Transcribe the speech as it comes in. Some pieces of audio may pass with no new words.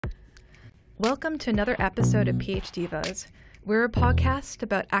Welcome to another episode of PhDivas. We're a podcast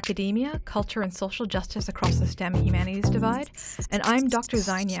about academia, culture, and social justice across the STEM humanities divide. And I'm Dr.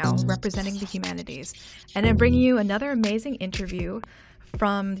 Zai Niao, representing the humanities. And I'm bringing you another amazing interview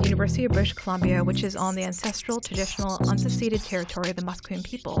from the University of British Columbia, which is on the ancestral, traditional, unceded territory of the Musqueam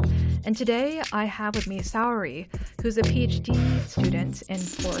people. And today I have with me Saori, who's a PhD student in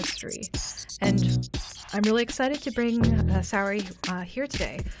forestry. And I'm really excited to bring Saori here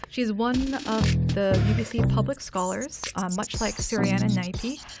today. She's one of the UBC public scholars, much like Suriana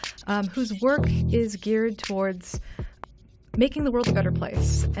Naipi, whose work is geared towards making the world a better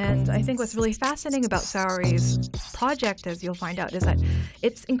place. And I think what's really fascinating about Saori's project, as you'll find out, is that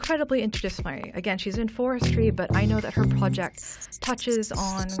it's incredibly interdisciplinary. Again, she's in forestry, but I know that her project touches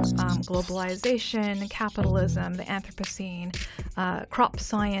on globalization, capitalism, the Anthropocene, crop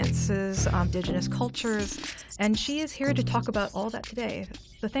sciences, indigenous cultures, and she is here to talk about all that today.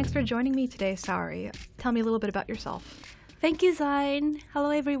 So thanks for joining me today, Saori. Tell me a little bit about yourself. Thank you, Zain.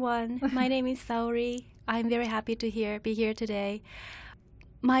 Hello, everyone. My name is Saori. I'm very happy to be here today.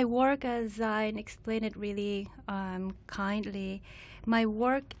 My work, as Zain explained it really kindly, my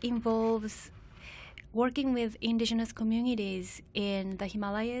work involves working with indigenous communities in the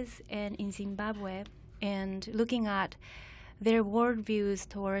Himalayas and in Zimbabwe and looking at their worldviews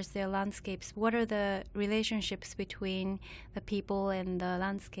towards their landscapes. What are the relationships between the people and the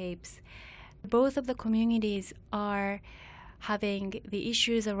landscapes? Both of the communities are having the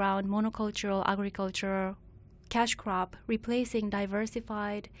issues around monocultural agriculture, cash crop, replacing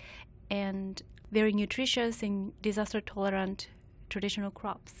diversified and very nutritious and disaster-tolerant traditional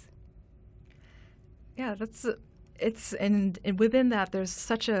crops. Yeah, and within that, there's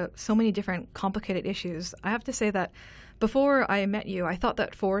so many different complicated issues. I have to say that before I met you, I thought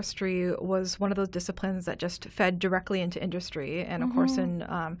that forestry was one of those disciplines that just fed directly into industry. And of course, in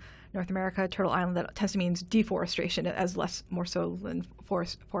North America, Turtle Island, that tends to mean deforestation as more so than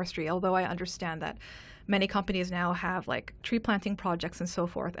forestry, although I understand that many companies now have like tree planting projects and so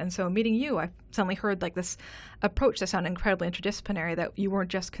forth. And so meeting you, I suddenly heard like this approach that sounded incredibly interdisciplinary, that you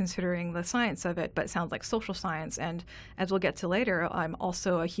weren't just considering the science of it, but it sounds like social science. And as we'll get to later, I'm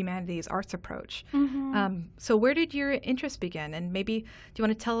also a humanities arts approach. So where did your interest begin? And maybe do you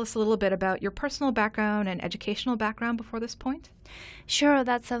want to tell us a little bit about your personal background and educational background before this point? Sure,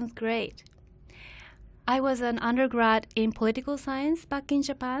 that sounds great. I was an undergrad in political science back in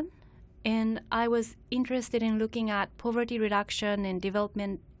Japan. And I was interested in looking at poverty reduction and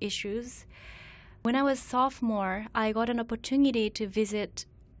development issues. When I was sophomore, I got an opportunity to visit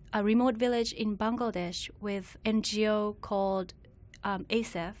a remote village in Bangladesh with NGO called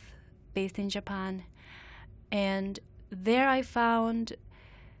ASEF, based in Japan. And there I found,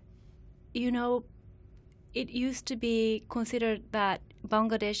 it used to be considered that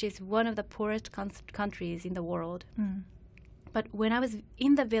Bangladesh is one of the poorest countries in the world. But when I was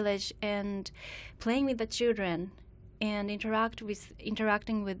in the village and playing with the children and interacting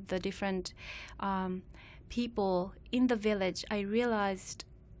with the different people in the village, I realized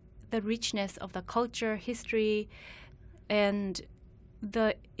the richness of the culture, history, and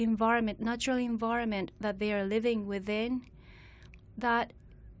the environment, natural environment that they are living within, that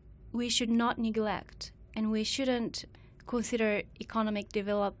we should not neglect, and we shouldn't consider economic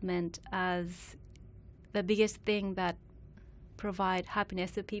development as the biggest thing that provide happiness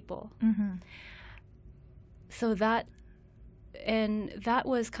to people. So that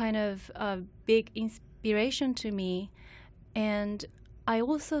was kind of a big inspiration to me. And I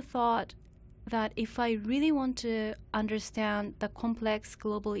also thought that if I really want to understand the complex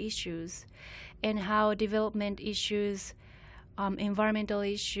global issues and how development issues, environmental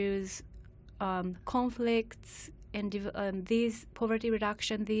issues, conflicts, and these poverty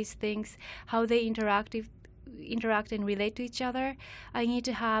reduction, these things, how they interact and relate to each other, I need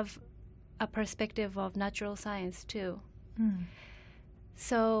to have a perspective of natural science too.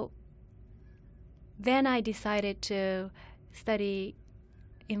 So then I decided to study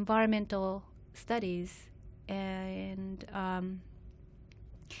environmental studies, and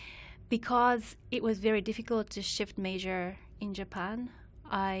because it was very difficult to shift major in Japan,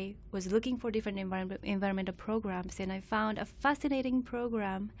 I was looking for different environmental programs, and I found a fascinating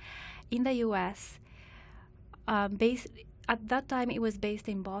program in the U.S. At that time, it was based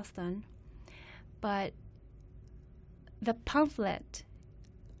in Boston, but the pamphlet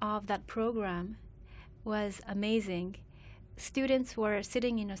of that program was amazing. Students were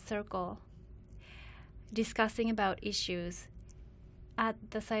sitting in a circle discussing about issues at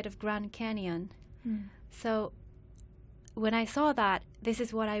the site of Grand Canyon. So when I saw that, this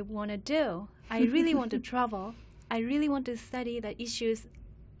is what I want to do. I really want to travel. I really want to study the issues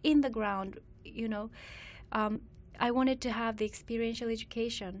in the ground I wanted to have the experiential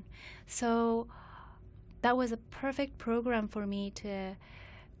education. So that was a perfect program for me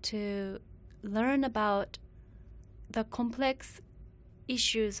to learn about the complex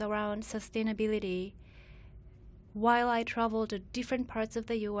issues around sustainability while I traveled to different parts of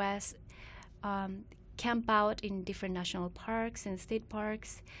the U.S., camp out in different national parks and state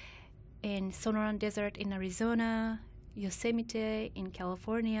parks, in Sonoran Desert in Arizona, Yosemite in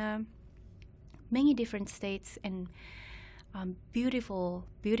California, many different states and beautiful,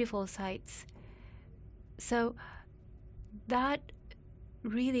 beautiful sites. So that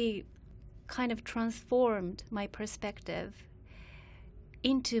really kind of transformed my perspective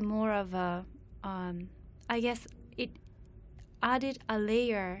into more of a, I guess it added a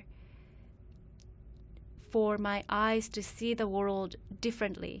layer for my eyes to see the world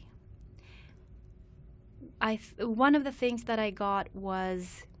differently. One of the things that I got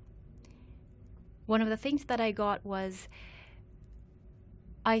was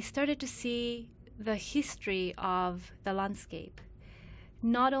I started to see the history of the landscape,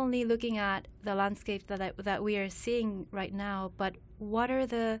 not only looking at the landscape that we are seeing right now, but what are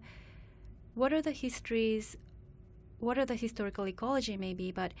the histories, what are the historical ecology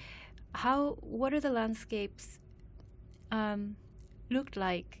maybe, but what are the landscapes looked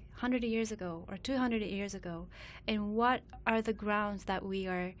like 100 years ago or 200 years ago, and what are the grounds that we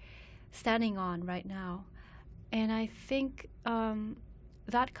are standing on right now. And I think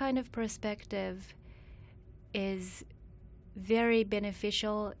that kind of perspective is very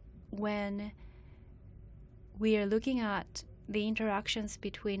beneficial when we are looking at the interactions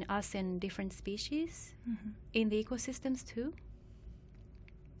between us and different species in the ecosystems too.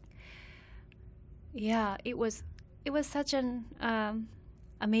 Yeah, it was such an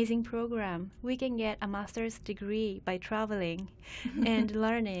amazing program. We can get a master's degree by traveling and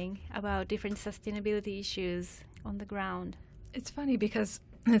learning about different sustainability issues on the ground. It's funny because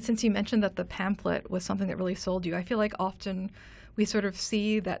since you mentioned that the pamphlet was something that really sold you, I feel like often we sort of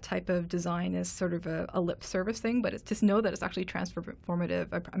see that type of design as sort of a lip service thing, but it's just know that it's actually transformative.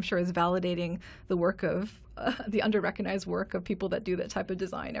 I'm sure is validating the work of the under-recognized work of people that do that type of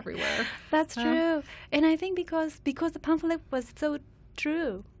design everywhere. That's true. And I think because the pamphlet was so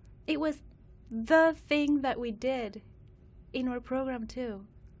true, it was the thing that we did in our program too.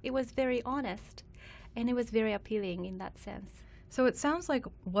 It was very honest, and it was very appealing in that sense. So it sounds like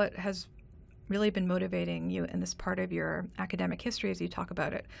what has really been motivating you in this part of your academic history as you talk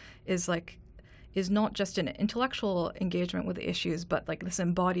about it is not just an intellectual engagement with the issues, but like this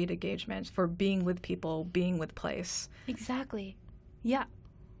embodied engagement for being with people, being with place. Exactly. Yeah.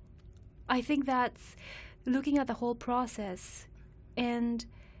 I think that's looking at the whole process and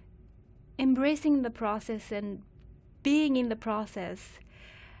embracing the process and being in the process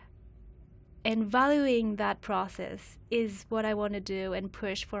and valuing that process is what I want to do and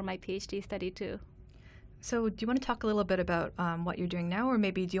push for my PhD study too. So do you want to talk a little bit about what you're doing now, or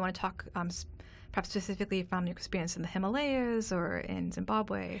maybe do you want to talk perhaps specifically from your experience in the Himalayas or in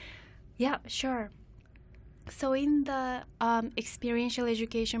Zimbabwe? Yeah, sure. So in the experiential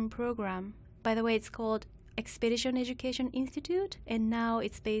education program, by the way, it's called Expedition Education Institute, and now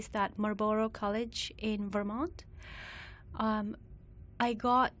it's based at Marlborough College in Vermont. I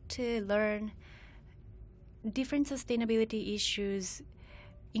got to learn different sustainability issues,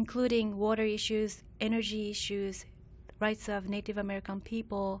 including water issues, energy issues, rights of Native American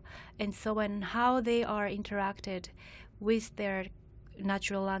people, and so on, how they are interacted with their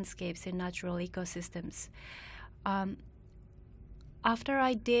natural landscapes and natural ecosystems. After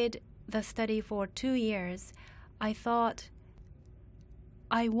I did the study for 2 years, I thought,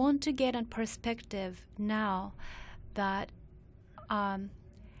 I want to get a perspective now that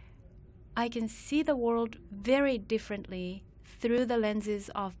I can see the world very differently through the lenses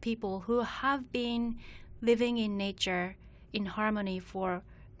of people who have been living in nature in harmony for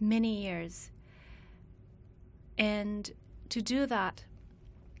many years. And to do that,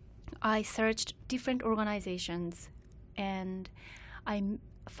 I searched different organizations, and I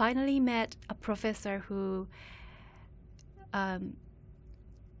finally met a professor who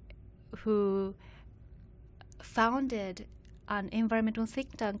founded an environmental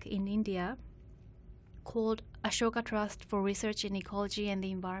think tank in India called Ashoka Trust for Research in Ecology and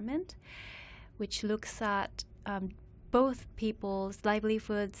the Environment, which looks at both people's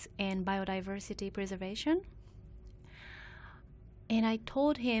livelihoods and biodiversity preservation. And I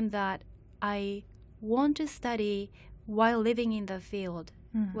told him that I want to study while living in the field,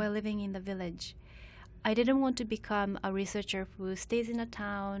 while living in the village. I didn't want to become a researcher who stays in a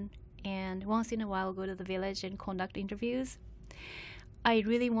town and once in a while go to the village and conduct interviews. I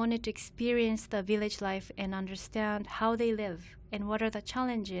really wanted to experience the village life and understand how they live and what are the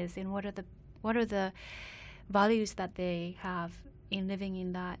challenges and what are the values that they have in living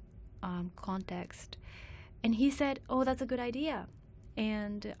in that context. And he said, "Oh, that's a good idea,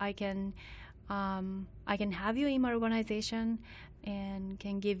 and I can have you in my organization and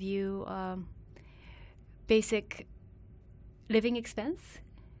can give you basic living expense."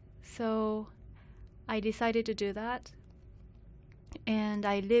 So I decided to do that, and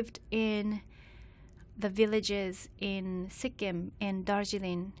I lived in the villages in Sikkim and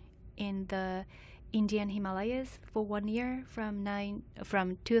Darjeeling in the Indian Himalayas for 1 year from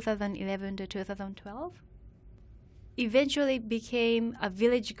 2011 to 2012. Eventually became a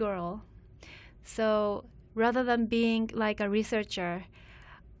village girl. So rather than being like a researcher,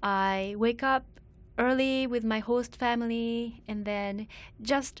 I wake up early with my host family and then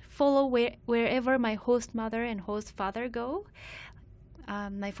just follow wherever my host mother and host father go.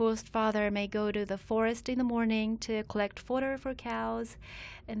 My host father may go to the forest in the morning to collect fodder for cows,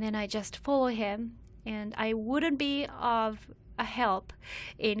 and then I just follow him. And I wouldn't be of a help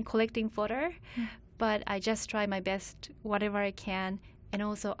in collecting fodder, but I just try my best, whatever I can, and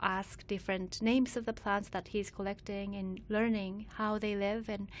also ask different names of the plants that he's collecting and learning how they live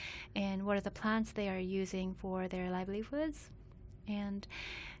and what are the plants they are using for their livelihoods. And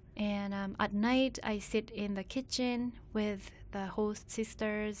at night, I sit in the kitchen with the host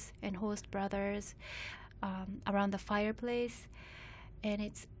sisters and host brothers around the fireplace. And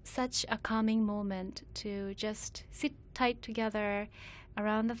it's such a calming moment to just sit tight together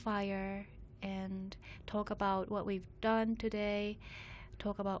around the fire and talk about what we've done today,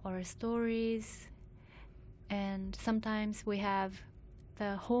 talk about our stories. And sometimes we have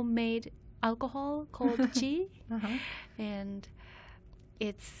the homemade alcohol called chi. Uh-huh. And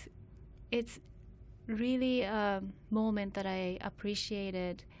it's really a moment that I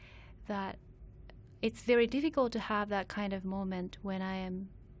appreciated, that it's very difficult to have that kind of moment when I am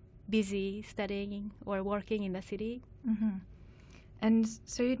busy studying or working in the city. Mm-hmm. And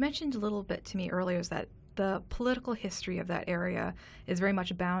so you'd mentioned a little bit to me earlier is that the political history of that area is very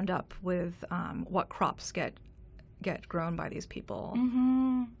much bound up with what crops get grown by these people.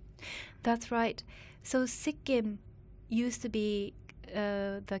 Mm-hmm. That's right. So Sikkim used to be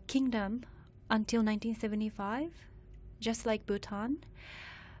the kingdom until 1975, just like Bhutan.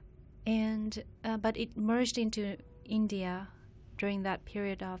 And but it merged into India during that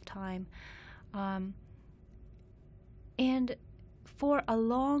period of time. And for a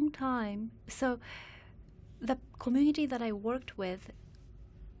long time, so the community that I worked with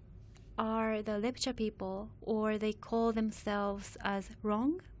are the Lepcha people, or they call themselves as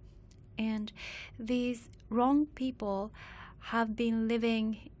Rong. And these Rong people have been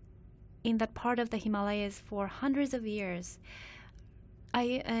living in that part of the Himalayas for hundreds of years.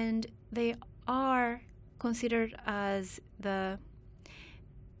 And they are considered as the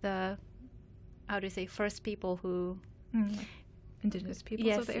how do you say, first people who indigenous people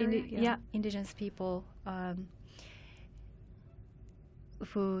yes, of the area? Indigenous people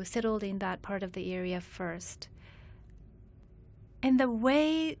who settled in that part of the area first. And the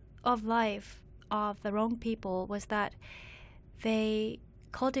way of life of the Rong people was that they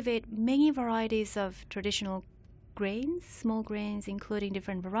cultivate many varieties of traditional grains, small grains, including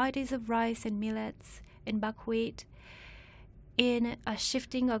different varieties of rice and millets and buckwheat, in a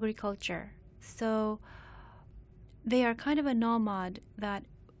shifting agriculture. So they are kind of a nomad, that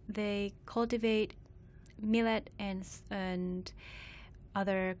they cultivate millet and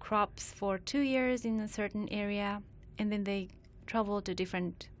other crops for 2 years in a certain area, and then they travel to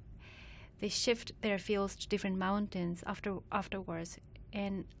they shift their fields to different mountains afterwards.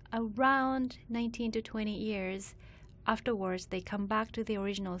 And around 19 to 20 years afterwards, they come back to the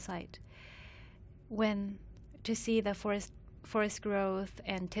original site to see the forest growth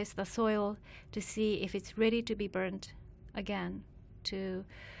and test the soil to see if it's ready to be burnt again to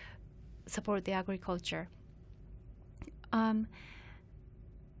support the agriculture. And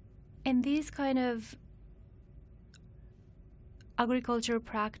these kind of agriculture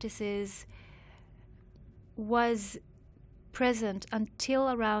practices was present until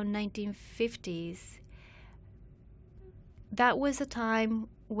around 1950s. That was a time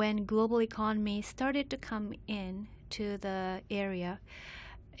when global economy started to come in to the area,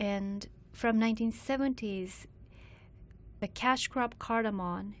 and from 1970s the cash crop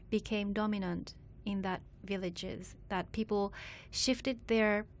cardamom became dominant in that villages, that people shifted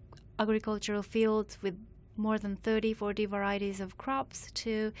their agricultural fields with more than 30-40 varieties of crops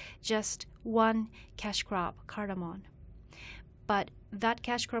to just one cash crop, cardamom. But that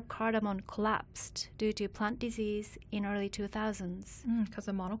cash crop cardamom collapsed due to plant disease in early 2000s. Because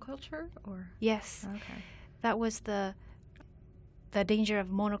of monoculture, or? Yes. Okay. That was the danger of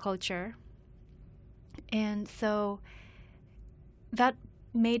monoculture. And so that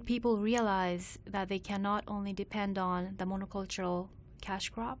made people realize that they cannot only depend on the monocultural cash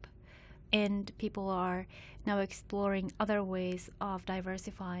crop, and people are now exploring other ways of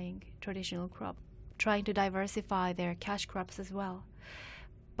diversifying traditional crop, trying to diversify their cash crops as well.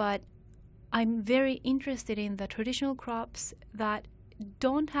 But I'm very interested in the traditional crops that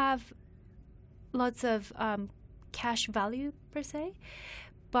don't have lots of cash value per se,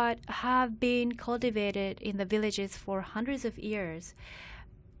 but have been cultivated in the villages for hundreds of years.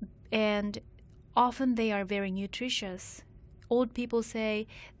 And often they are very nutritious. Old people say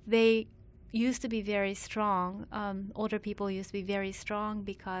they used to be very strong. Older people used to be very strong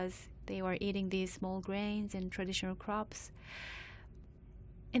because they were eating these small grains and traditional crops.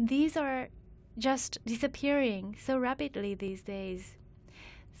 And these are just disappearing so rapidly these days.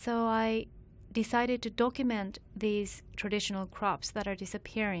 So I decided to document these traditional crops that are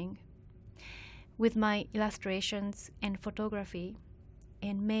disappearing with my illustrations and photography,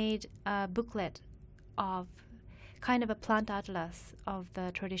 and made a booklet of kind of a plant atlas of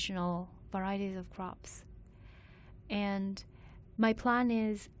the traditional varieties of crops. And my plan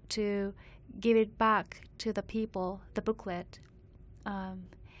is to give it back to the people, the booklet,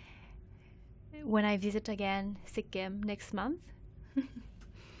 when I visit again Sikkim next month.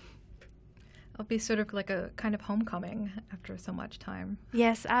 It'll be sort of like a kind of homecoming after so much time.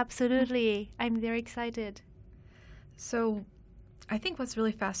 Yes, absolutely. I'm very excited. So I think what's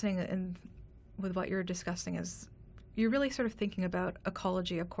really fascinating with what you're discussing is you're really sort of thinking about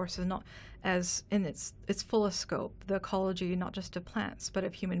ecology, of course, is not as in its fullest scope, the ecology not just of plants, but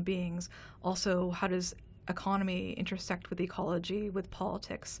of human beings. Also, how does economy intersect with ecology, with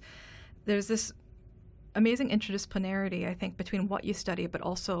politics? There's this amazing interdisciplinarity, I think, between what you study, but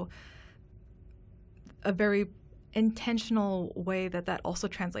also a very intentional way that also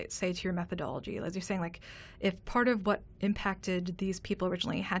translates, say, to your methodology. As you're saying, like, if part of what impacted these people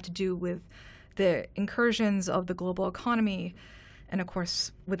originally had to do with the incursions of the global economy, and of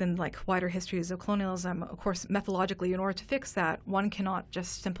course within like wider histories of colonialism, of course methodologically in order to fix that, one cannot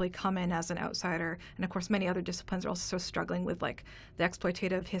just simply come in as an outsider. And of course many other disciplines are also struggling with like the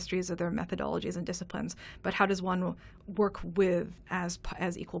exploitative histories of their methodologies and disciplines. But how does one work with as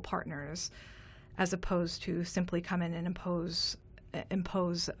equal partners, as opposed to simply come in and impose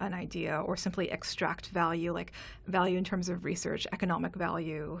an idea or simply extract value, like value in terms of research, economic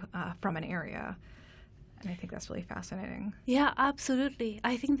value from an area? And I think that's really fascinating. Yeah, absolutely.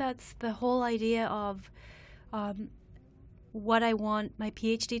 I think that's the whole idea of what I want my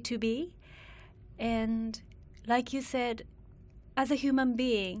PhD to be. And like you said, as a human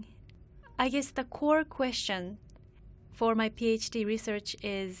being, I guess the core question for my PhD research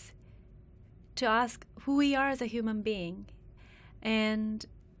is to ask who we are as a human being, and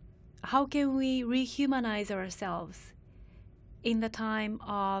how can we rehumanize ourselves in the time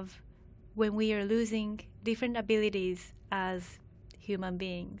of when we are losing different abilities as human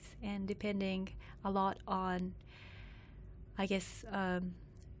beings and depending a lot on, I guess,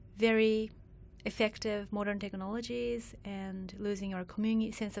 very effective modern technologies, and losing our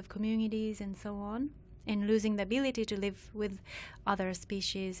sense of communities and so on, and losing the ability to live with other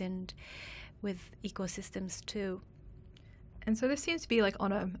species and with ecosystems too. And so there seems to be, like,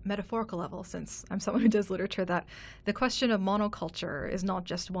 on a metaphorical level, since I'm someone who does literature, that the question of monoculture is not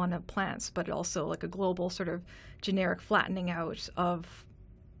just one of plants, but also like a global sort of generic flattening out of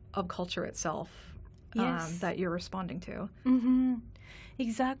culture itself. Yes. That you're responding to. Mm-hmm.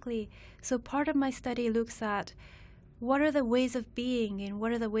 Exactly. So part of my study looks at what are the ways of being and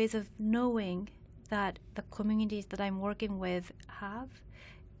what are the ways of knowing that the communities that I'm working with have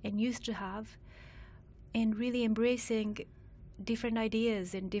and used to have, and really embracing different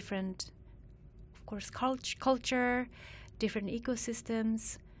ideas and different, of course, culture, different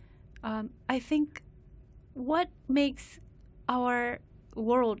ecosystems. I think what makes our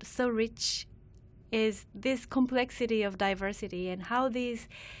world so rich is this complexity of diversity, and how this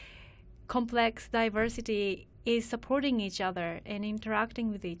complex diversity is supporting each other and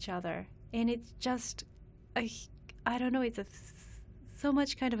interacting with each other. And it's just, I don't know, it's so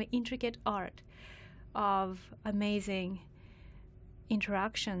much kind of an intricate art of amazing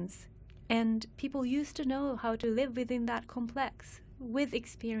interactions. And people used to know how to live within that complex, with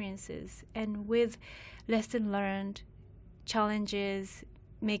experiences and with lessons learned, challenges,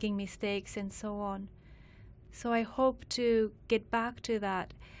 making mistakes, and so on. So I hope to get back to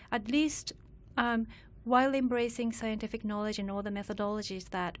that, at least while embracing scientific knowledge and all the methodologies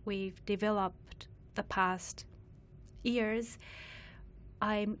that we've developed the past years,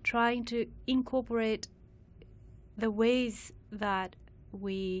 I'm trying to incorporate the ways that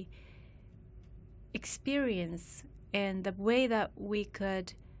we experience and the way that we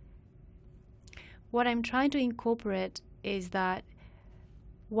could. What I'm trying to incorporate is that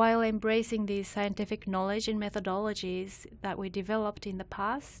while embracing these scientific knowledge and methodologies that we developed in the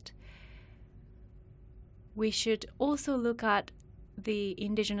past, we should also look at the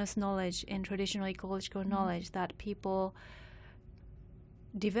indigenous knowledge and traditional ecological knowledge that people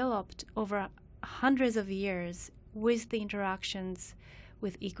developed over hundreds of years with the interactions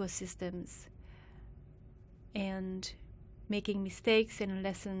with ecosystems and making mistakes and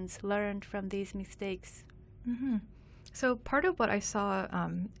lessons learned from these mistakes. Mm-hmm. So part of what I saw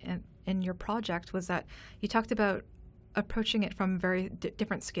in your project was that you talked about approaching it from very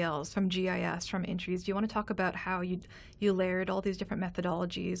different scales, from GIS, from INTRIES. Do you want to talk about how you layered all these different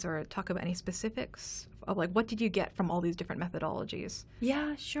methodologies, or talk about any specifics of like what did you get from all these different methodologies?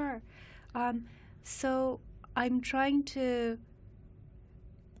 Yeah, sure. So I'm trying to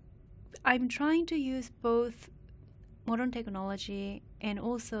use both modern technology and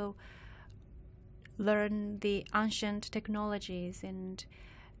also learn the ancient technologies and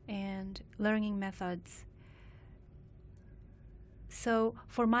learning methods. So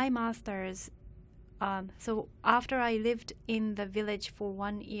for my master's, so after I lived in the village for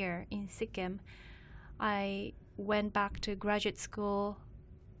 1 year in Sikkim, I went back to graduate school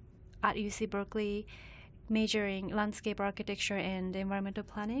at UC Berkeley, majoring landscape architecture and environmental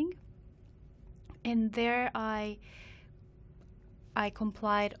planning. And there I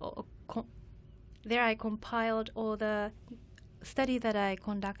compiled all the study that I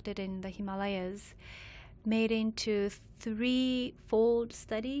conducted in the Himalayas, made into 3-fold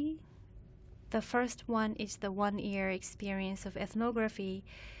study. The first one is the 1 year experience of ethnography,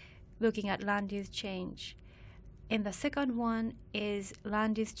 looking at land use change. And the second one is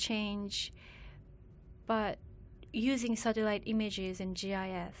land use change, but using satellite images and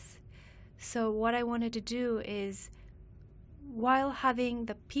GIS. So what I wanted to do is, while having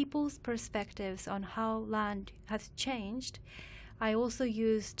the people's perspectives on how land has changed, I also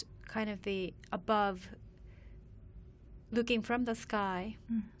used kind of the above, looking from the sky,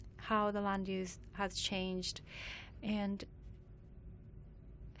 how the land use has changed. And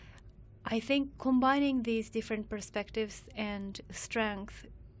I think combining these different perspectives and strength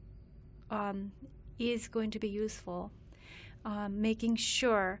is going to be useful, making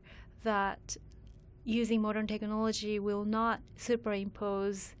sure that using modern technology will not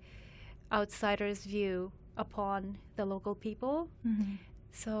superimpose outsiders' view upon the local people. Mm-hmm.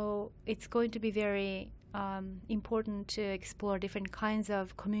 So it's going to be very important to explore different kinds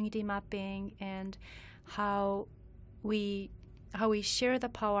of community mapping and how we share the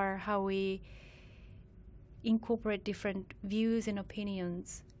power, how we incorporate different views and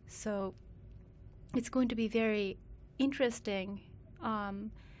opinions. So it's going to be very interesting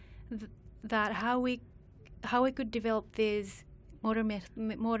that how we could develop these modern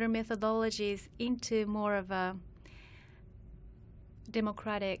methodologies into more of a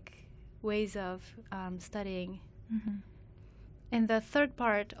democratic ways of studying. Mm-hmm. And the third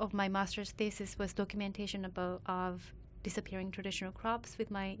part of my master's thesis was documentation of disappearing traditional crops with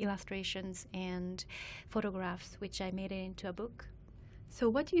my illustrations and photographs, which I made it into a book. So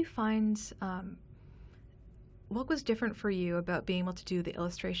what do you find, what was different for you about being able to do the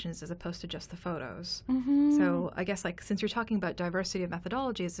illustrations as opposed to just the photos? Mm-hmm. So I guess like since you're talking about diversity of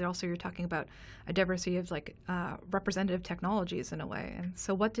methodologies, also you're talking about a diversity of like representative technologies in a way. And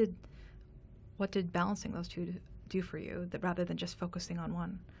so what did balancing those two do for you, that rather than just focusing on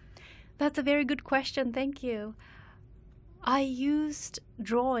one? That's a very good question. Thank you. I used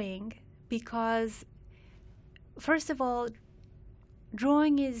drawing because, first of all,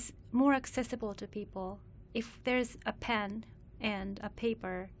 drawing is more accessible to people. If there's a pen and a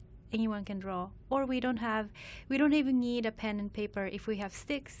paper, anyone can draw. Or we don't even need a pen and paper. If we have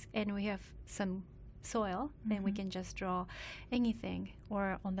sticks and we have some soil, mm-hmm. then we can just draw anything,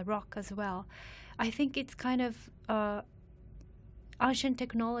 or on the rock as well. I think it's kind of ancient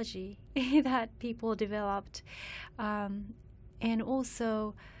technology that people developed, and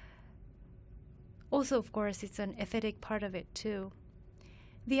also of course it's an aesthetic part of it too.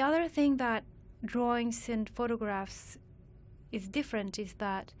 The other thing that drawings and photographs is different is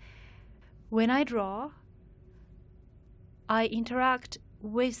that when I draw, I interact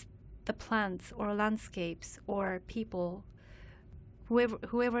with the plants or landscapes or people,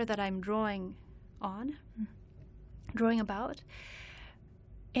 whoever that I'm drawing about.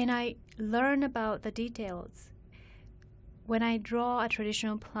 and I learn about the details. When I draw a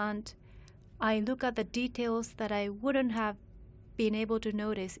traditional plant, I look at the details that I wouldn't have been able to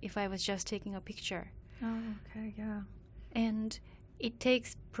notice if I was just taking a picture. Oh, okay, yeah. And it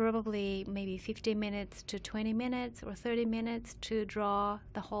takes probably maybe 15 minutes to 20 minutes or 30 minutes to draw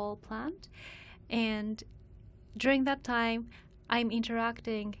the whole plant. And during that time, I'm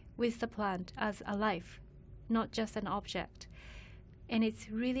interacting with the plant as a life, not just an object. And it's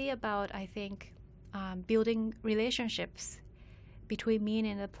really about, I think, building relationships between me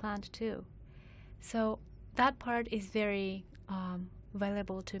and the plant too. So that part is very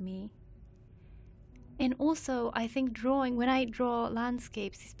valuable to me. And also, I think drawing, when I draw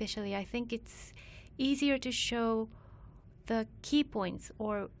landscapes especially, I think it's easier to show the key points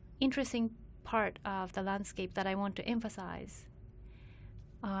or interesting part of the landscape that I want to emphasize.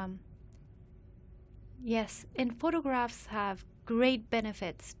 Yes, and photographs have great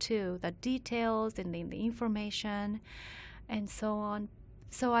benefits too, the details and the information and so on.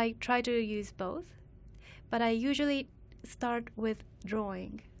 So I try to use both, but I usually start with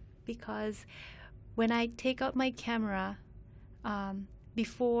drawing because when I take out my camera,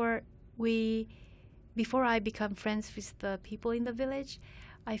 before I become friends with the people in the village,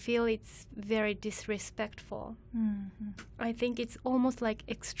 I feel it's very disrespectful. Mm-hmm. I think it's almost like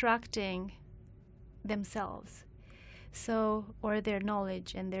extracting themselves, or their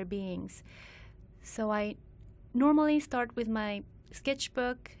knowledge and their beings. So I normally start with my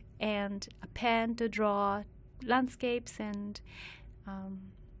sketchbook and a pen to draw landscapes and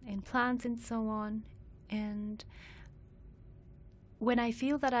plants and so on. And when I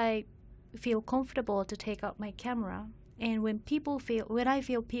feel that I feel comfortable to take out my camera, and when I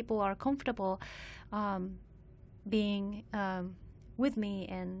feel people are comfortable being with me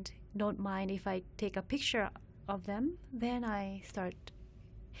and don't mind if I take a picture of them, then I start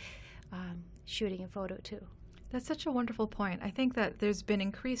shooting a photo too. That's such a wonderful point. I think that there's been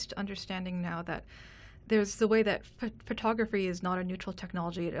increased understanding now that there's the way that photography is not a neutral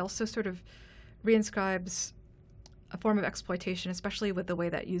technology. It also sort of reinscribes a form of exploitation, especially with the way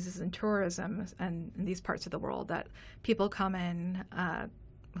that uses in tourism and in these parts of the world, that people come in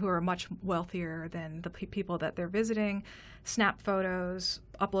who are much wealthier than the people that they're visiting, snap photos,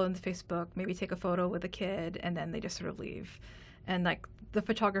 upload them to Facebook, maybe take a photo with a kid, and then they just sort of leave. And like the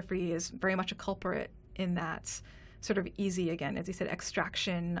photography is very much a culprit in that sort of easy, again, as you said,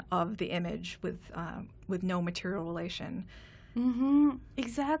 extraction of the image with no material relation. Mm-hmm.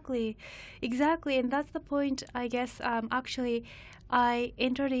 Exactly. And that's the point, I guess. Actually, I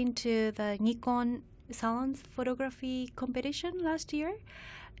entered into the Nikon Salon's photography competition last year,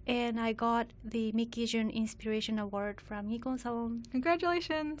 and I got the Mikijun Inspiration Award from Nikon Salon.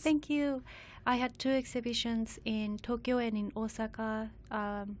 Congratulations! Thank you. I had 2 exhibitions in Tokyo and in Osaka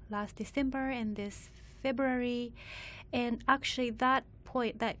last December and this February. And actually that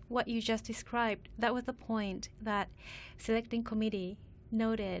point, that what you just described, that was the point that selecting committee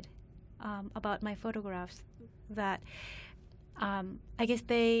noted about my photographs, that I guess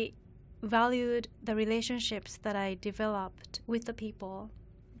they valued the relationships that I developed with the people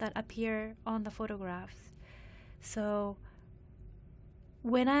that appear on the photographs. So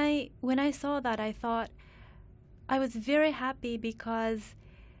when I saw that, I thought I was very happy because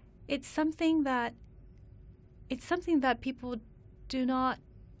it's something that people do not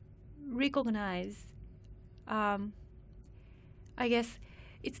recognize. I guess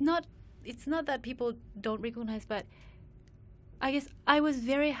it's not that people don't recognize, but I guess I was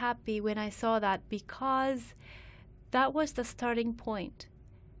very happy when I saw that, because that was the starting point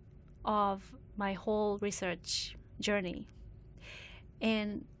of my whole research journey.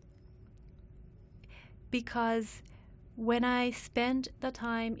 And because when I spent the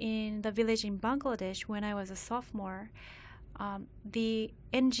time in the village in Bangladesh when I was a sophomore, the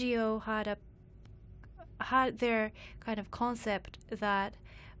NGO had their kind of concept that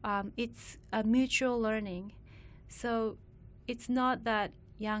it's a mutual learning. So it's not that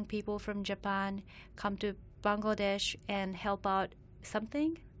young people from Japan come to Bangladesh and help out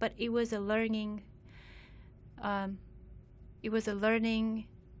something, but it was a learning. It was a learning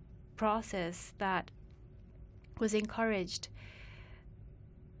process that was encouraged,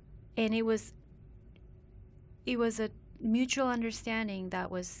 and it was a mutual understanding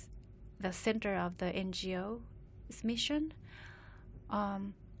that was the center of the NGO's mission.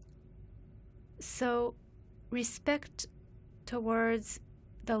 So respect towards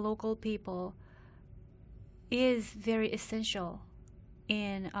the local people is very essential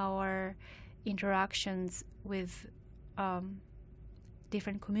in our interactions with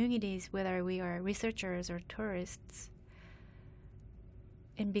different communities, whether we are researchers or tourists.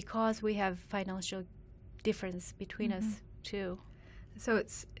 and because we have financial difference between us too. So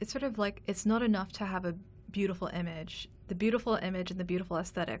it's sort of like it's not enough to have a beautiful image. The beautiful image and the beautiful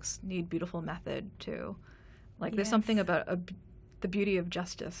aesthetics need beautiful method too. Like there's something about the beauty of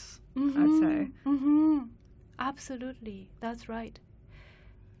justice, I'd say. Absolutely, that's right.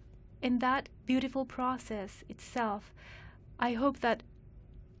 In that beautiful process itself, I hope that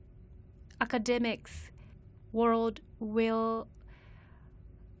academics world will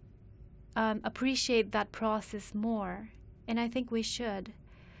appreciate that process more. And I think we should,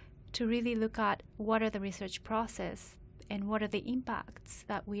 to really look at what are the research process and what are the impacts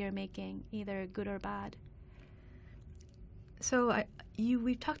that we are making, either good or bad. So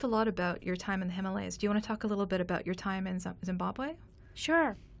we've talked a lot about your time in the Himalayas. Do you want to talk a little bit about your time in Zimbabwe?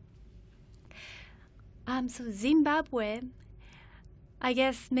 Sure. So Zimbabwe, I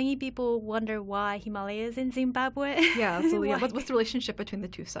guess many people wonder why Himalayas in Zimbabwe. Yeah, so what's the relationship between the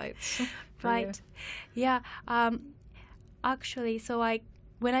two sites? Right. Yeah. Actually,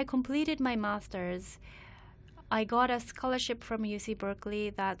 when I completed my master's, I got a scholarship from UC Berkeley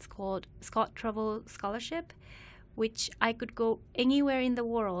that's called Scott Travel Scholarship, which I could go anywhere in the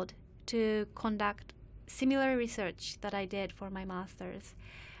world to conduct similar research that I did for my master's.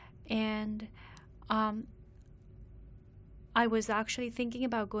 And I was actually thinking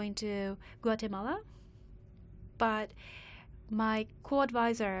about going to Guatemala, but my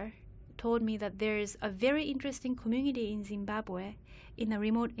co-advisor told me that there's a very interesting community in Zimbabwe, in a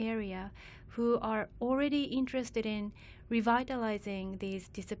remote area, who are already interested in revitalizing these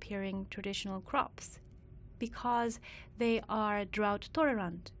disappearing traditional crops because they are drought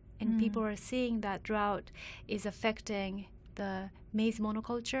tolerant. And people are seeing that drought is affecting the maize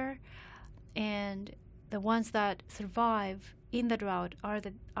monoculture, and the ones that survive in the drought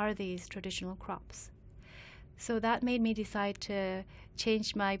are these traditional crops. So that made me decide to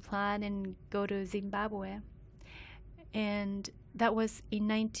change my plan and go to Zimbabwe. And that was in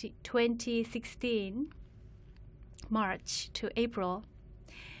 2016, March to April.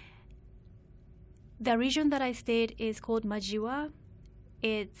 The region that I stayed is called Majiwa.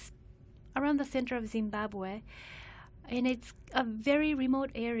 It's around the center of Zimbabwe, and it's a very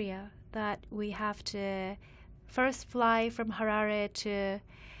remote area that we have to first fly from Harare to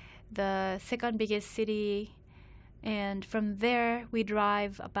the second biggest city, and from there we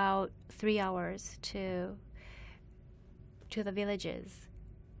drive about 3 hours to the villages.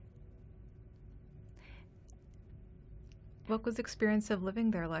 What was the experience of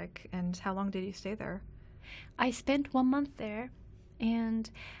living there like, and how long did you stay there? I spent 1 month there, and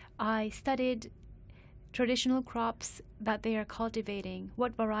I studied traditional crops that they are cultivating,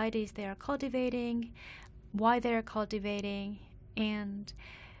 what varieties they are cultivating, why they are cultivating, and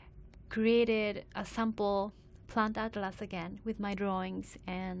created a sample plant atlas again with my drawings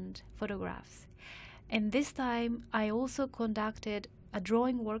and photographs. And this time I also conducted a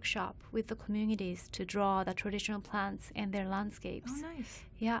drawing workshop with the communities to draw the traditional plants and their landscapes. Oh, nice.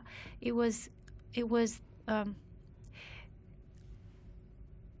 Yeah, it was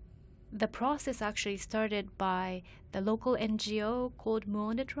the process actually started by the local NGO called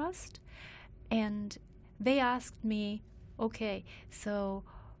Muonde Trust, and they asked me, okay, so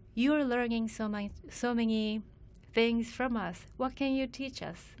you're learning so many things from us. What can you teach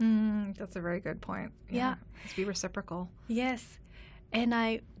us? That's a very good point. Yeah. Let's be reciprocal. Yes. And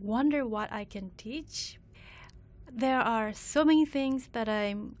I wonder what I can teach. There are so many things that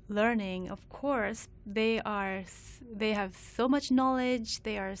I'm learning. Of course, they have so much knowledge,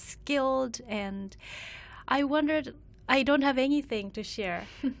 they are skilled, and I wondered, I don't have anything to share.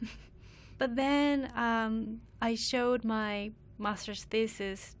 But then I showed my master's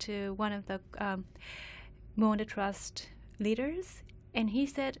thesis to one of the Muonde Trust leaders, and he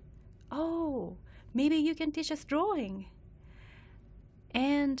said, oh, maybe you can teach us drawing.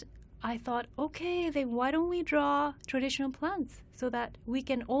 And I thought, okay, then why don't we draw traditional plants so that we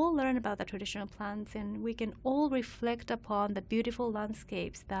can all learn about the traditional plants and we can all reflect upon the beautiful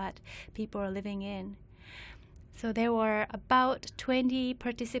landscapes that people are living in. So there were about 20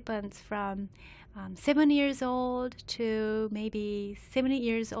 participants from 7 years old to maybe 70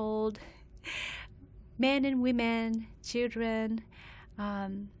 years old, men and women, children,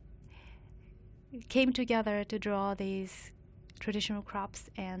 came together to draw these traditional crops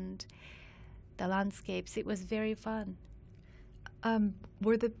and the landscapes. It was very fun.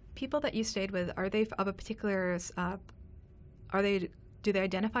 Were the people that you stayed with, are they of a particular, do they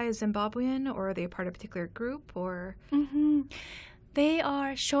identify as Zimbabwean, or are they a part of a particular group, or? They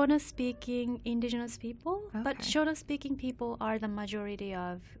are Shona-speaking indigenous people, but Okay. Shona-speaking people are the majority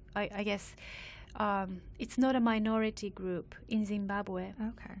of, I guess, it's not a minority group in Zimbabwe.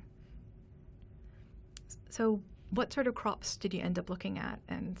 Okay. So what sort of crops did you end up looking at,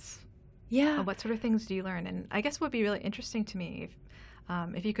 and Yeah. what sort of things do you learn? And I guess what would be really interesting to me,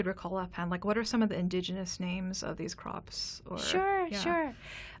 if you could recall offhand, like what are some of the indigenous names of these crops? Or Sure, yeah. sure.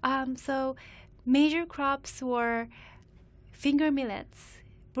 So major crops were finger millets,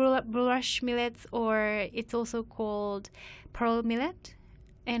 brush millets, or it's also called pearl millet,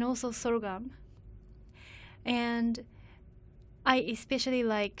 and also sorghum. And I especially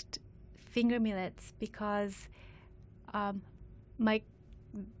liked finger millets because my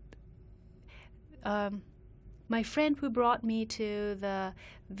my friend who brought me to the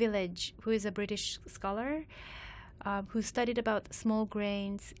village, who is a British scholar, who studied about small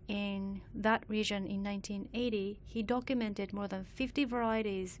grains in that region in 1980, he documented more than 50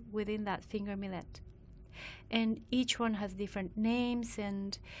 varieties within that finger millet. And each one has different names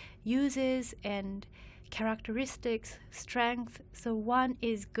and uses and characteristics, strength. So one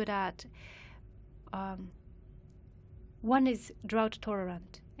is good at, one is drought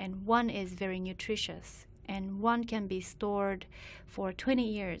tolerant, and one is very nutritious, and one can be stored for 20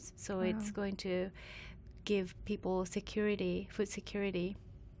 years. So Wow. it's going to give people security, food security.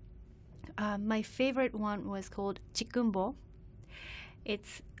 My favorite one was called chikumbo.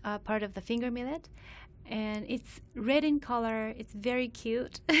 It's part of the finger millet, and it's red in color. It's very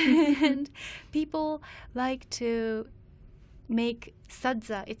cute, and people like to make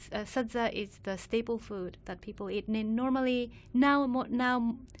sadza. It's sadza is the staple food that people eat. And normally now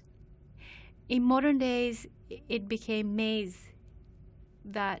in modern days it became maize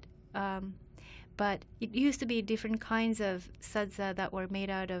that. But it used to be different kinds of sadza that were made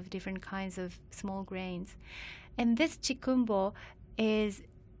out of different kinds of small grains. And this chikumbo is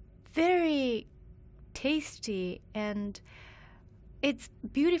very tasty, and it's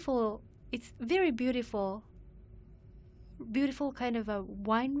beautiful. It's very beautiful kind of a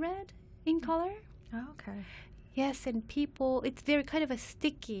wine red in color. Oh, okay. Yes, and people, it's very kind of a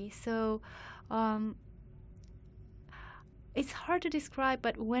sticky, so it's hard to describe,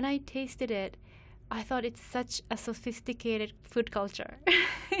 but when I tasted it, I thought it's such a sophisticated food culture.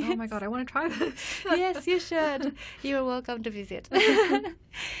 Oh my God, I want to try this. Yes, you should. You're welcome to visit.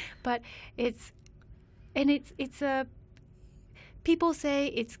 But it's a, people say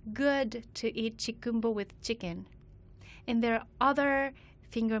it's good to eat chikumbo with chicken. And there are other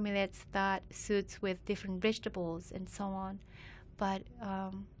finger millets that suits with different vegetables and so on. But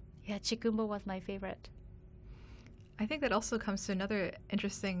yeah, chikumbo was my favorite. I think that also comes to another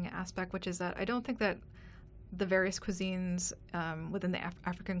interesting aspect, which is that I don't think that the various cuisines within the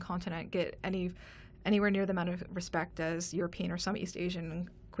African continent get anywhere near the amount of respect as European or some East Asian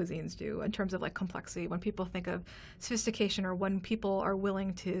cuisines do in terms of like complexity. When people think of sophistication, or when people are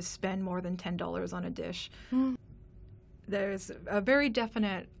willing to spend more than $10 on a dish, there's a very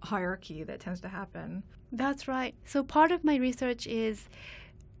definite hierarchy that tends to happen. That's right. So part of my research is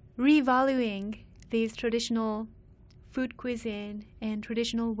revaluing these traditional food cuisine and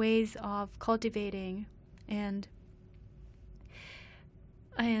traditional ways of cultivating and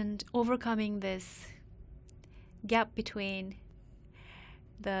overcoming this gap between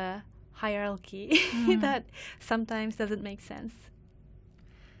the hierarchy that sometimes doesn't make sense.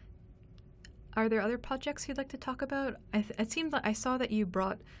 Are there other projects you'd like to talk about? It seemed like I saw that you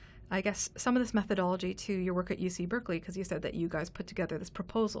brought, I guess, some of this methodology to your work at UC Berkeley, because you said that you guys put together this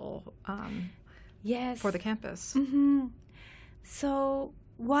proposal Yes. for the campus. Mm-hmm. So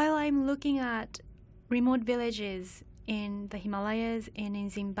while I'm looking at remote villages in the Himalayas and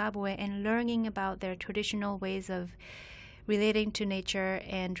in Zimbabwe and learning about their traditional ways of relating to nature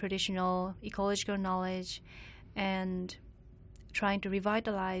and traditional ecological knowledge, and trying to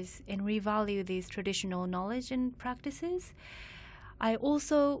revitalize and revalue these traditional knowledge and practices, I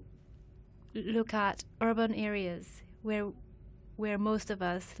also look at urban areas where most of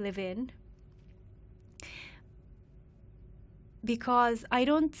us live in, because I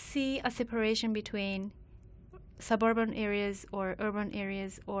don't see a separation between suburban areas or urban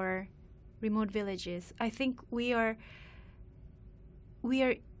areas or remote villages. I think we are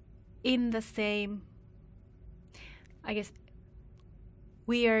in the same, I guess,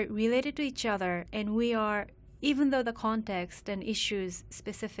 we are related to each other, and we are, even though the context and issues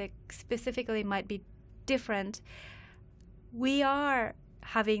specifically might be different, we are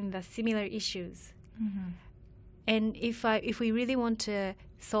having the similar issues. Mm-hmm. And if we really want to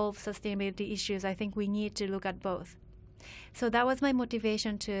solve sustainability issues, I think we need to look at both. So that was my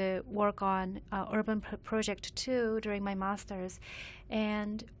motivation to work on Urban Project 2 during my master's.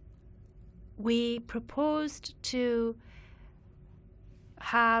 And we proposed to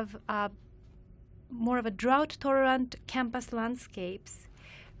have more of a drought-tolerant campus landscapes,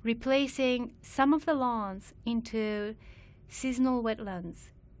 replacing some of the lawns into seasonal wetlands.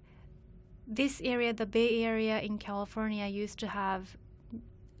 This area, the Bay Area in California, used to have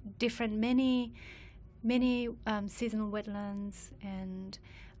many seasonal wetlands and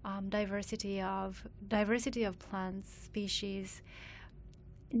diversity of plants species.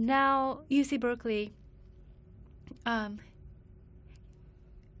 Now UC Berkeley, but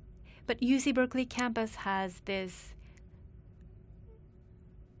UC Berkeley campus has this.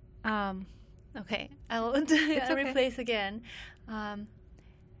 Okay, I'll replace again.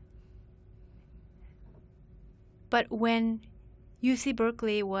 But when UC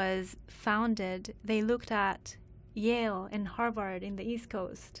Berkeley was founded, they looked at Yale and Harvard in the East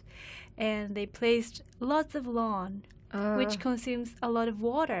Coast, and they placed lots of lawn, which consumes a lot of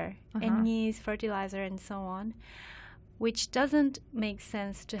water and needs fertilizer and so on, which doesn't make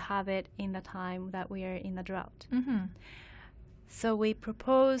sense to have it in the time that we are in the drought. Mm-hmm. So we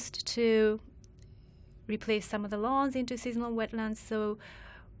proposed to replace some of the lawns into seasonal wetlands so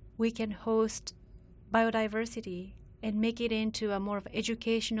we can host biodiversity and make it into a more of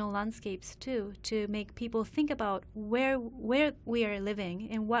educational landscapes too, to make people think about where we are living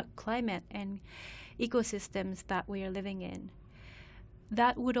and what climate and ecosystems that we are living in.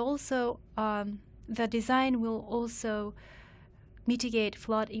 That would also, the design will also mitigate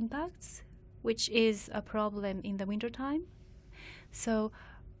flood impacts, which is a problem in the wintertime. So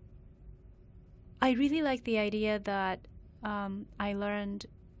I really like the idea that I learned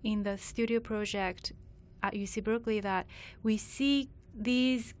in the studio project at UC Berkeley, that we see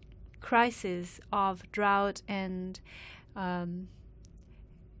these crises of drought and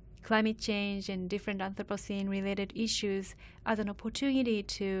climate change and different Anthropocene-related issues as an opportunity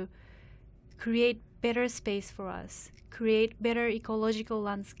to create better space for us, create better ecological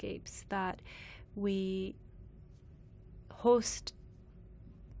landscapes that we host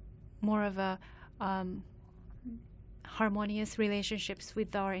more of a harmonious relationships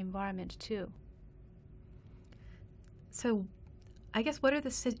with our environment too. So I guess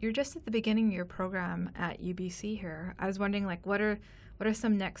you're just at the beginning of your program at UBC here. I was wondering, like, what are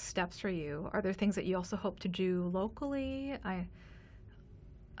some next steps for you? Are there things that you also hope to do locally?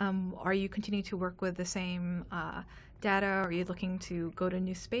 Are you continuing to work with the same data? Are you looking to go to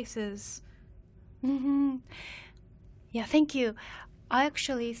new spaces? Mm-hmm. Yeah, thank you.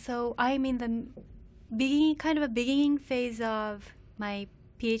 So I'm in the beginning phase of my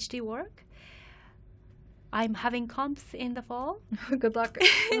PhD work. I'm having comps in the fall. Good luck.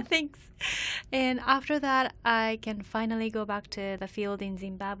 Thanks. And after that, I can finally go back to the field in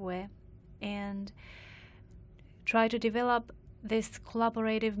Zimbabwe and try to develop this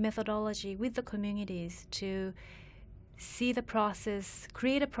collaborative methodology with the communities to see the process,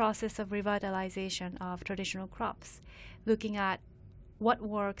 create a process of revitalization of traditional crops, looking at what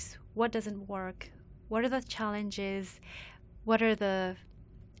works, what doesn't work, what are the challenges, what are the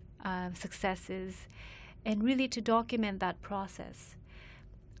successes, and really to document that process.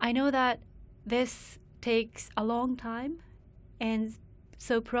 I know that this takes a long time, and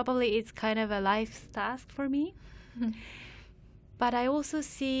so probably it's kind of a life task for me. Mm-hmm. But I also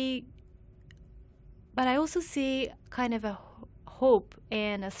see kind of a hope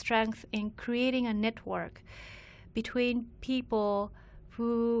and a strength in creating a network between people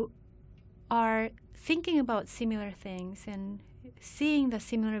who are thinking about similar things and seeing the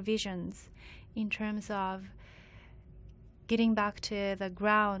similar visions in terms of getting back to the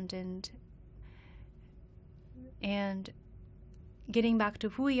ground and getting back to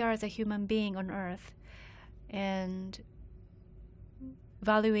who we are as a human being on Earth, and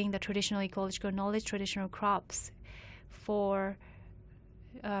valuing the traditional ecological knowledge, traditional crops, for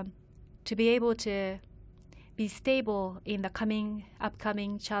to be able to be stable in the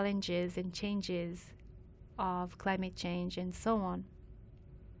upcoming challenges and changes of climate change and so on.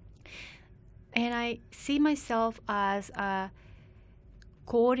 And I see myself as a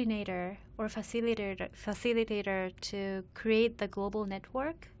coordinator or facilitator to create the global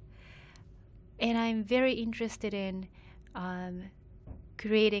network. And I'm very interested in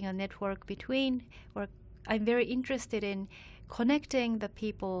creating a network I'm very interested in connecting the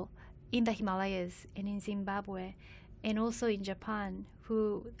people in the Himalayas and in Zimbabwe and also in Japan,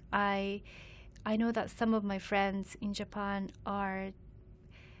 who I know that some of my friends in Japan are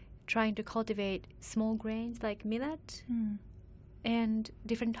trying to cultivate small grains like millet and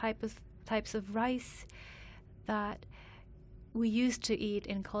different types of rice that we used to eat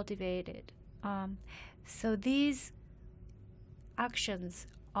and cultivated. So these actions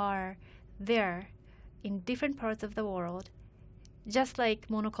are there in different parts of the world, just like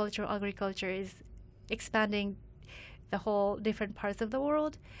monocultural agriculture is expanding the whole different parts of the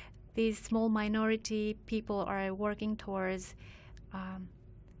world, these small minority people are working towards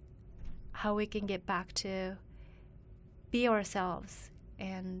how we can get back to be ourselves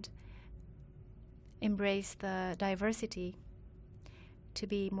and embrace the diversity to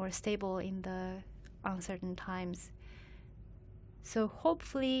be more stable in the uncertain times. So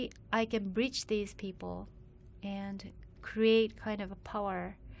hopefully I can bridge these people and create kind of a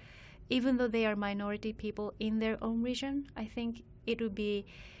power. Even though they are minority people in their own region, I think it would be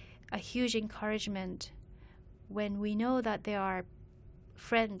a huge encouragement when we know that there are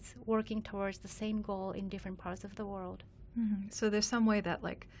friends working towards the same goal in different parts of the world. Mm-hmm. So there's some way that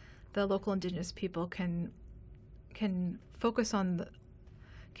like the local indigenous people can focus on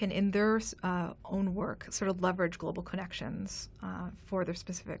can in their own work sort of leverage global connections for their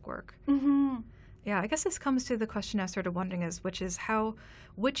specific work. Mm-hmm. Yeah, I guess this comes to the question I started wondering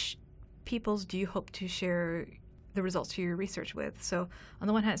which peoples do you hope to share the results of your research with? So on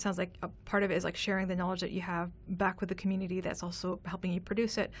the one hand, it sounds like a part of it is like sharing the knowledge that you have back with the community that's also helping you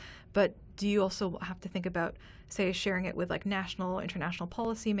produce it. But do you also have to think about, say, sharing it with like national, international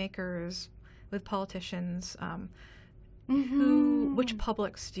policymakers, with politicians? Which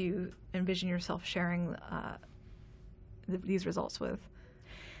publics do you envision yourself sharing these results with?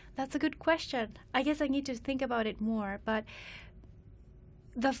 That's a good question. I guess I need to think about it more, but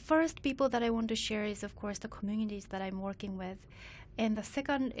the first people that I want to share is, of course, the communities that I'm working with. And the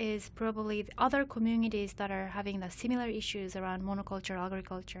second is probably the other communities that are having the similar issues around monoculture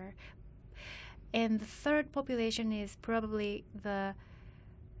agriculture. And the third population is probably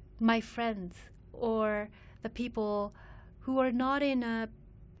my friends or the people who are not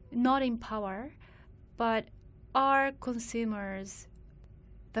in power, but are consumers.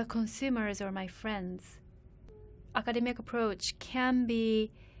 The consumers are my friends. Academic approach can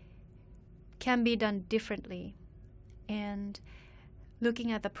be done differently, and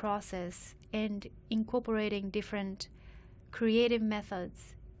looking at the process and incorporating different creative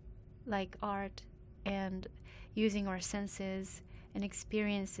methods like art and using our senses and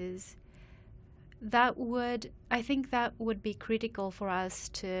experiences, I think that would be critical for us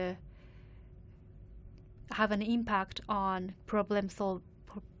to have an impact on problem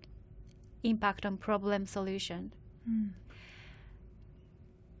solution.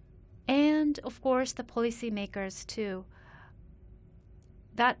 And of course the policymakers too.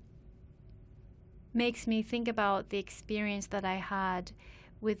 That makes me think about the experience that I had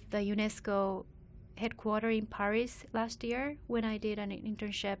with the UNESCO headquarters in Paris last year when I did an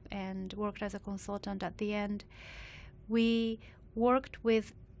internship and worked as a consultant. At the end, we worked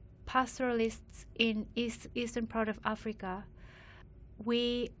with pastoralists in eastern part of Africa.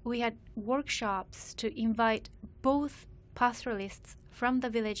 We had workshops to invite both pastoralists from the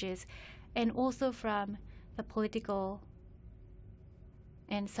villages and also from the political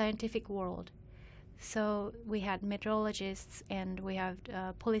and scientific world. So we had meteorologists and we had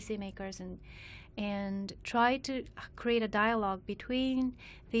policymakers and try to create a dialogue between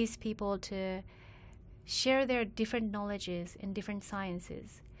these people to share their different knowledges and different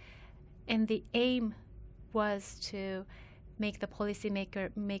sciences. And the aim was to make the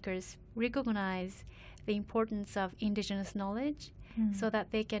policymakers recognize the importance of indigenous knowledge so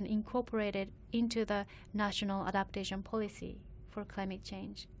that they can incorporate it into the national adaptation policy for climate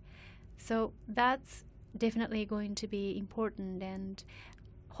change. So that's definitely going to be important, and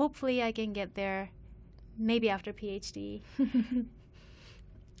hopefully I can get there maybe after PhD.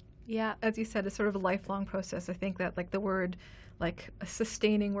 Yeah. As you said, it's sort of a lifelong process. I think that like the word like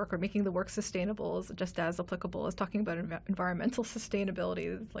sustaining work or making the work sustainable is just as applicable as talking about environmental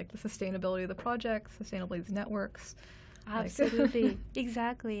sustainability, like the sustainability of the project, sustainability of the networks. Absolutely.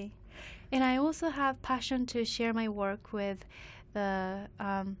 Exactly. And I also have passion to share my work with the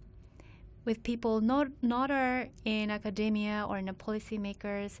with people not are in academia or in the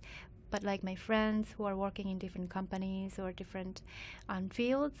policymakers, but like my friends who are working in different companies or different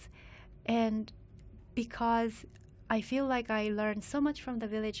fields. And because I feel like I learned so much from the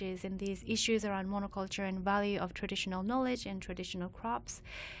villages and these issues around monoculture and value of traditional knowledge and traditional crops,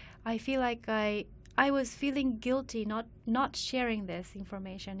 I feel like I was feeling guilty not sharing this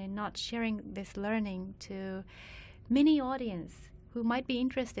information and not sharing this learning to many audience who might be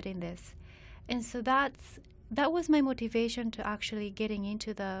interested in this. And so that was my motivation to actually getting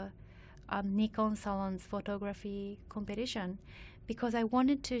into the Nikon Salon's photography competition, because I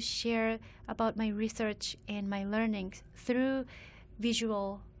wanted to share about my research and my learnings through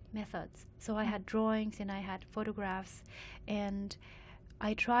visual methods. So I had drawings and I had photographs, and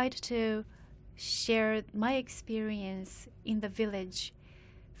I tried to share my experience in the village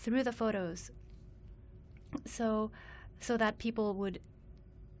through the photos, so that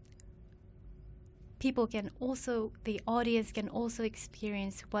the audience can also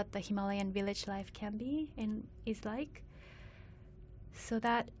experience what the Himalayan village life can be and is like. So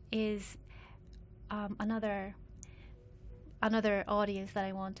that is another audience that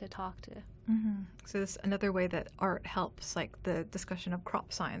I want to talk to. Mm-hmm. So this is another way that art helps, like the discussion of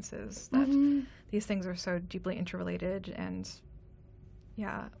crop sciences, that these things are so deeply interrelated and,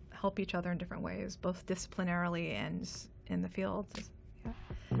 yeah, help each other in different ways, both disciplinarily and in the field. Yeah.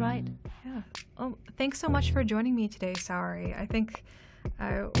 Right. Yeah. Oh, thanks so much for joining me today, Saori. I think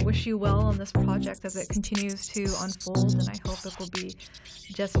I wish you well on this project as it continues to unfold, and I hope it will be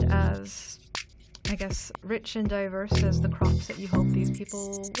just as, I guess, rich and diverse as the crops that you hope these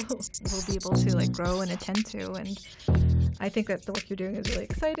people will be able to like grow and attend to. And I think that the work you're doing is really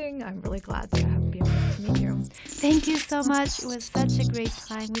exciting. I'm really glad to be able to meet you. Thank you so much. It was such a great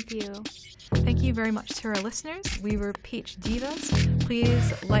time with you. Thank you very much to our listeners. We were Peach Divas.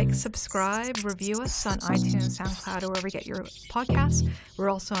 Please like, subscribe, review us on iTunes, SoundCloud, or wherever you get your podcasts. We're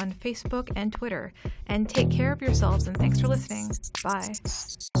also on Facebook and Twitter. And take care of yourselves, and thanks for listening. Bye.